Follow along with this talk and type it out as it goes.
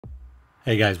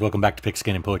Hey guys, welcome back to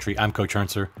Pigskin and Poetry. I'm Coach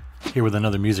Ernser, here with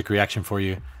another music reaction for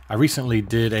you. I recently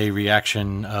did a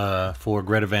reaction for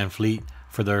Greta Van Fleet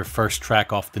for their first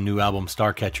track off the new album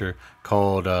Starcatcher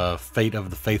called Fate of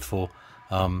the Faithful.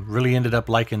 Really ended up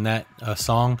liking that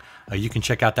song. You can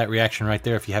check out that reaction right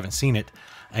there if you haven't seen it.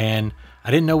 And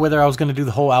I didn't know whether I was going to do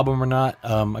the whole album or not.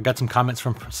 I got some comments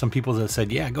from some people that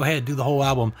said, yeah, go ahead, do the whole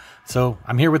album. So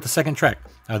I'm here with the second track.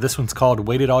 This one's called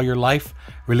Waited All Your Life.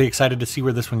 Really excited to see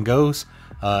where this one goes.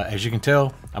 As you can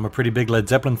tell, I'm a pretty big Led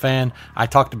Zeppelin fan. I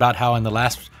talked about how in the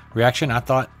last reaction I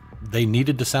thought they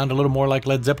needed to sound a little more like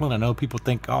Led Zeppelin. I know people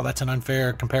think, oh, that's an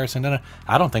unfair comparison. No,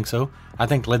 I don't think so. I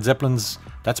think Led Zeppelin's,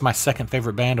 that's my second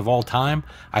favorite band of all time.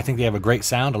 I think they have a great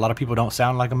sound. A lot of people don't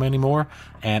sound like them anymore.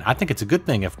 And I think it's a good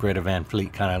thing if Greta Van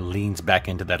Fleet kind of leans back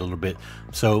into that a little bit.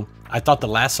 So I thought the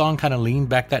last song kind of leaned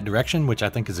back that direction, which I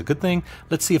think is a good thing.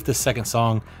 Let's see if this second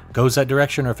song goes that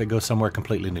direction or if it goes somewhere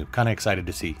completely new. Kind of excited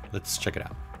to see. Let's check it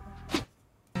out.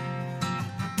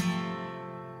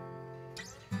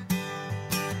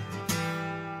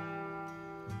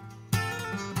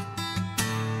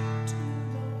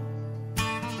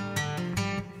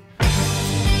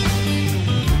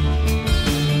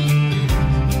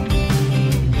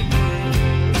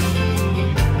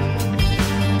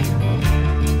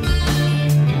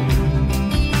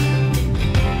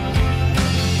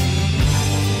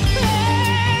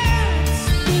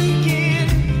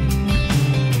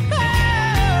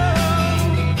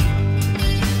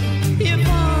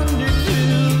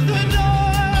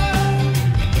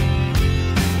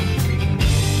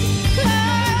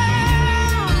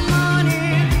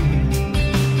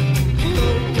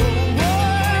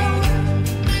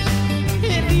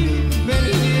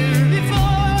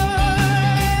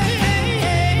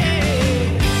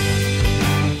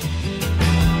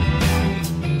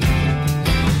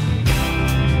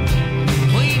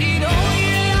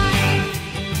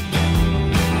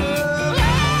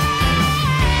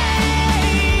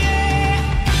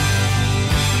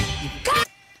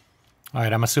 All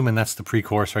right, I'm assuming that's the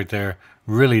pre-chorus right there.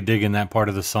 Really digging that part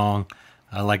of the song.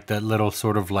 I like that little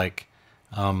sort of like,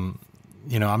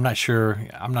 you know, I'm not sure.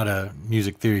 I'm not a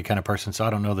music theory kind of person, so I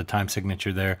don't know the time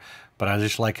signature there. But I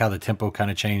just like how the tempo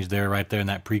kind of changed there, right there in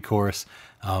that pre-chorus.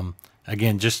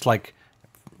 Again, just like,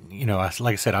 you know,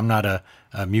 like I said, I'm not a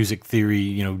music theory,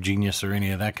 you know, genius or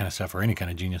any of that kind of stuff, or any kind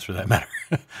of genius for that matter.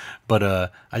 But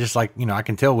I just like, you know, I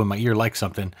can tell when my ear likes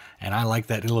something, and I like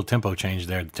that little tempo change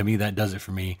there. To me, that does it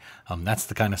for me. That's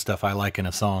the kind of stuff I like in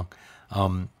a song.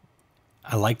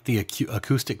 I like the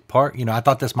acoustic part. You know, I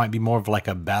thought this might be more of like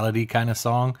a ballady kind of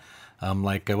song.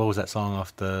 Like, what was that song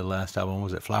off the last album?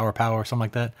 Was it Flower Power or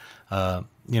something like that?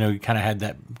 You know, you kind of had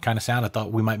that kind of sound. I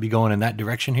thought we might be going in that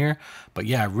direction here. But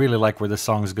yeah, I really like where this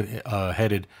song is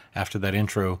headed after that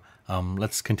intro.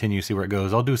 Let's continue to see where it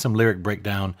goes. I'll do some lyric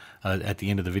breakdown at the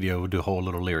end of the video. We'll do a whole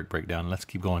little lyric breakdown. Let's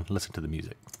keep going. Listen to the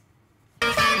music.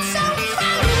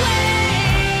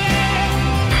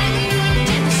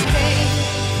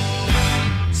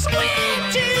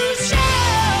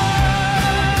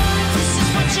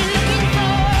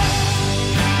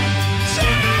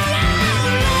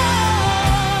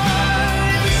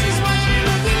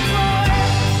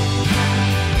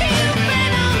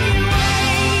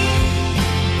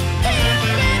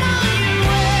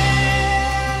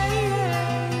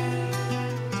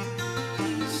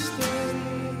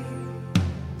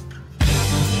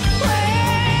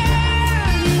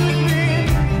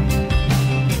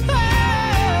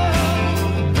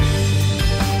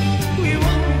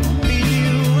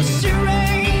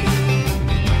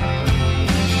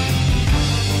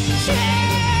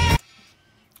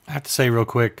 I have to say real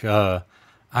quick,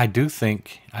 I do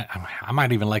think I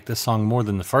might even like this song more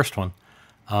than the first one.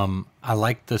 I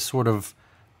like the sort of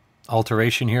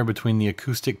alteration here between the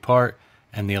acoustic part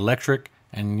and the electric,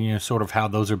 and you know, sort of how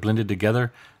those are blended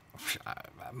together.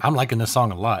 I'm liking this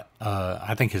song a lot.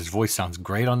 I think his voice sounds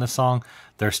great on this song.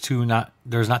 There's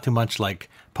not too much like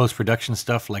post-production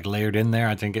stuff like layered in there.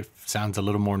 I think it sounds a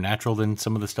little more natural than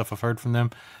some of the stuff I've heard from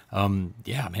them.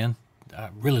 Yeah, man, I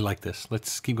really like this.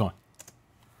 Let's keep going.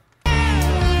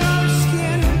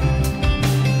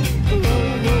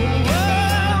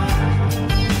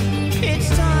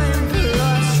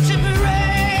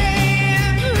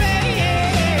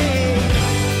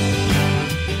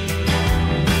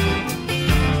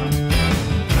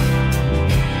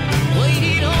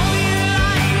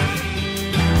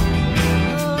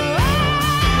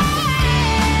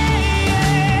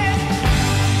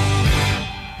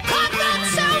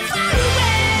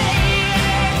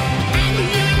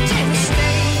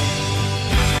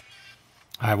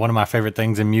 One of my favorite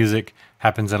things in music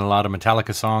happens in a lot of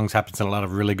Metallica songs, happens in a lot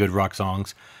of really good rock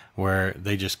songs. where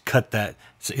they just cut that.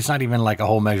 It's not even like a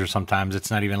whole measure sometimes.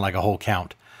 It's not even like a whole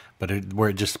count. But where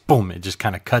it just, boom, it just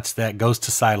kind of cuts that, goes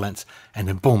to silence, and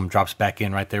then boom, drops back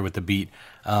in right there with the beat.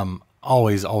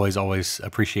 Always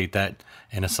appreciate that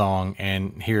in a song,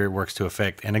 and here it works to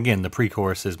effect. And again, the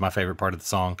pre-chorus is my favorite part of the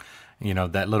song. You know,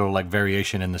 that little like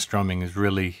variation in the strumming is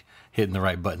really hitting the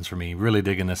right buttons for me. Really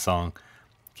digging this song.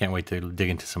 Can't wait to dig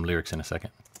into some lyrics in a second.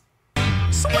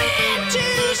 Swim to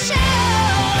shore.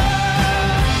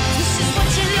 This is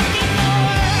what you're looking for.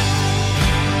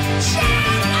 Shout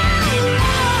out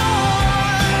loud.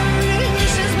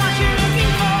 This is what you're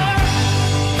looking for.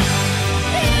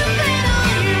 You've been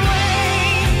on your way.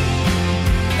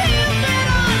 You've been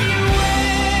on your way.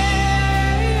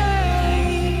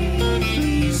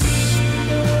 Please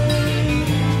stay.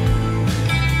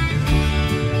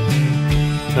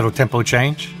 Little tempo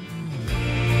change.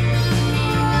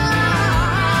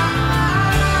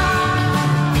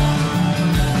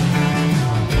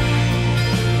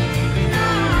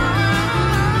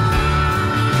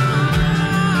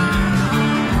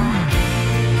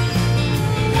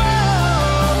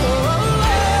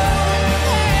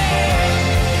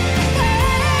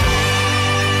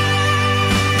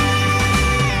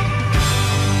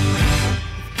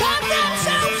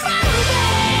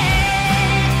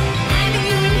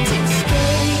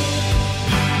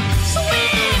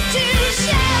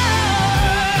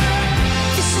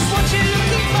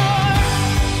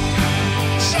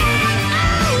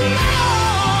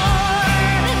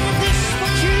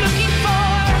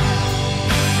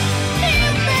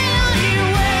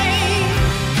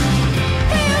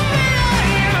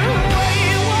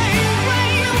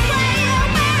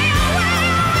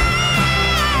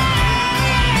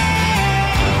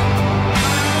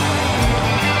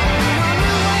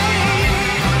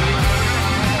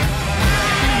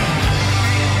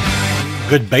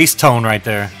 Good bass tone right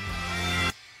there.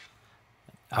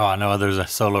 Oh, I know there's a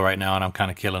solo right now, and I'm kind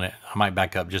of killing it. I might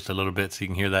back up just a little bit so you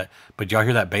can hear that. But y'all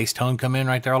hear that bass tone come in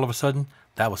right there all of a sudden?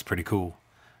 That was pretty cool.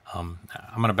 I'm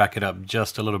going to back it up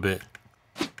just a little bit.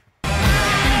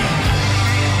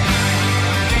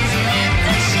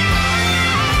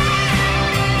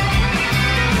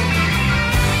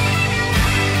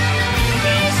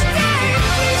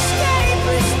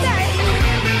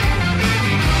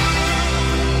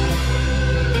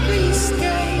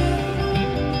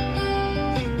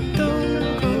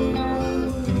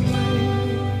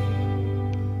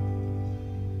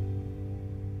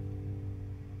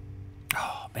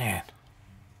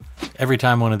 Every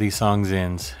time one of these songs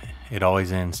ends, it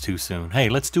always ends too soon. Hey,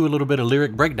 let's do a little bit of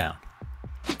lyric breakdown.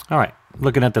 All right,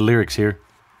 looking at the lyrics here,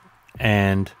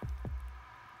 and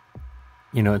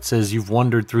you know, it says, you've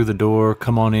wandered through the door,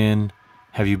 come on in.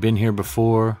 Have you been here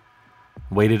before?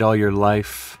 Waited all your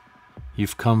life.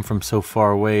 You've come from so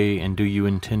far away, and do you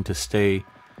intend to stay?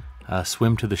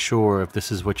 Swim to the shore if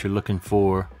this is what you're looking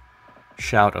for.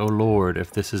 Shout, oh Lord,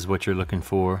 if this is what you're looking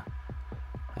for.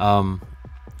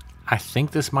 I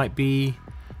think this might be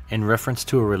in reference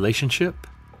to a relationship.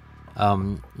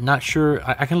 Not sure.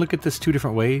 I can look at this two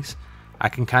different ways. I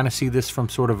can kind of see this from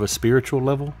sort of a spiritual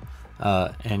level.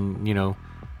 And, you know,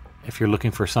 if you're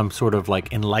looking for some sort of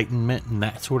like enlightenment and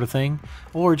that sort of thing,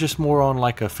 or just more on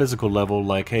like a physical level,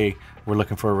 like, hey, we're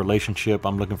looking for a relationship.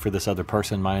 I'm looking for this other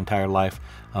person my entire life.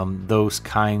 Those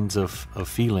kinds of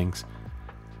feelings.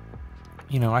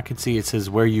 You know, I could see it says,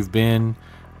 where you've been,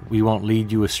 we won't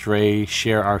lead you astray,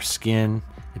 share our skin.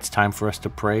 It's time for us to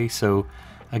pray. So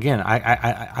again,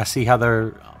 I see how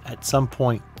they're at some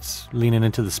points leaning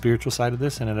into the spiritual side of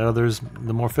this, and at others,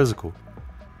 the more physical.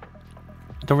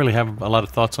 Don't really have a lot of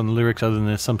thoughts on the lyrics other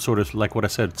than some sort of, like what I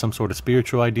said, some sort of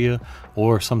spiritual idea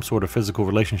or some sort of physical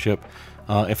relationship.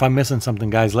 If I'm missing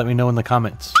something, guys, let me know in the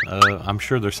comments. I'm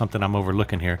sure there's something I'm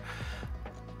overlooking here.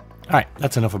 All right,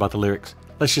 that's enough about the lyrics.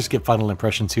 Let's just get final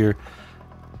impressions here.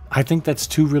 I think that's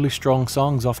two really strong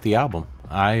songs off the album.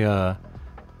 I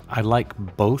like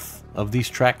both of these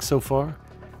tracks so far.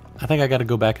 I think I got to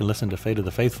go back and listen to Fate of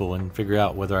the Faithful and figure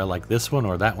out whether I like this one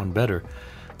or that one better.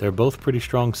 They're both pretty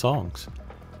strong songs.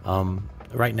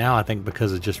 Right now, I think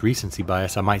because of just recency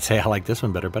bias, I might say I like this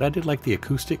one better, but I did like the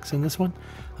acoustics in this one.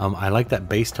 I like that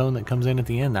bass tone that comes in at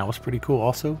the end. That was pretty cool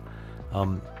also.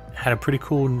 Had a pretty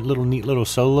cool neat little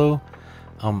solo.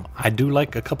 I do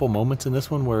like a couple moments in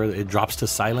this one where it drops to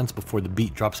silence before the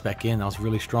beat drops back in. That was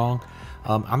really strong.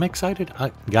 I'm excited.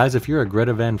 Guys, if you're a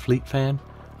Greta Van Fleet fan,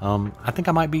 I think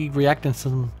I might be reacting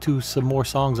to some more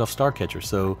songs off Starcatcher.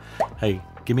 So, hey,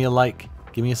 give me a like,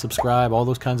 give me a subscribe, all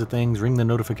those kinds of things. Ring the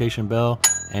notification bell,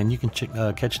 and you can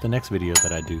catch the next video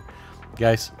that I do.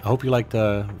 Guys, I hope you liked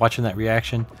watching that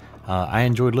reaction. I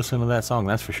enjoyed listening to that song,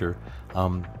 that's for sure.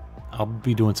 I'll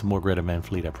be doing some more Greta Van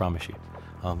Fleet, I promise you.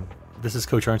 This is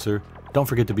Coach Ernster. Don't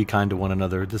forget to be kind to one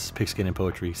another. This is Pigskin and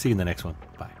Poetry. See you in the next one.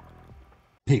 Bye.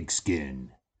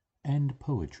 Pigskin and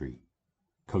Poetry.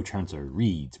 Coach Ernster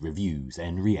reads, reviews,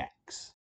 and reacts.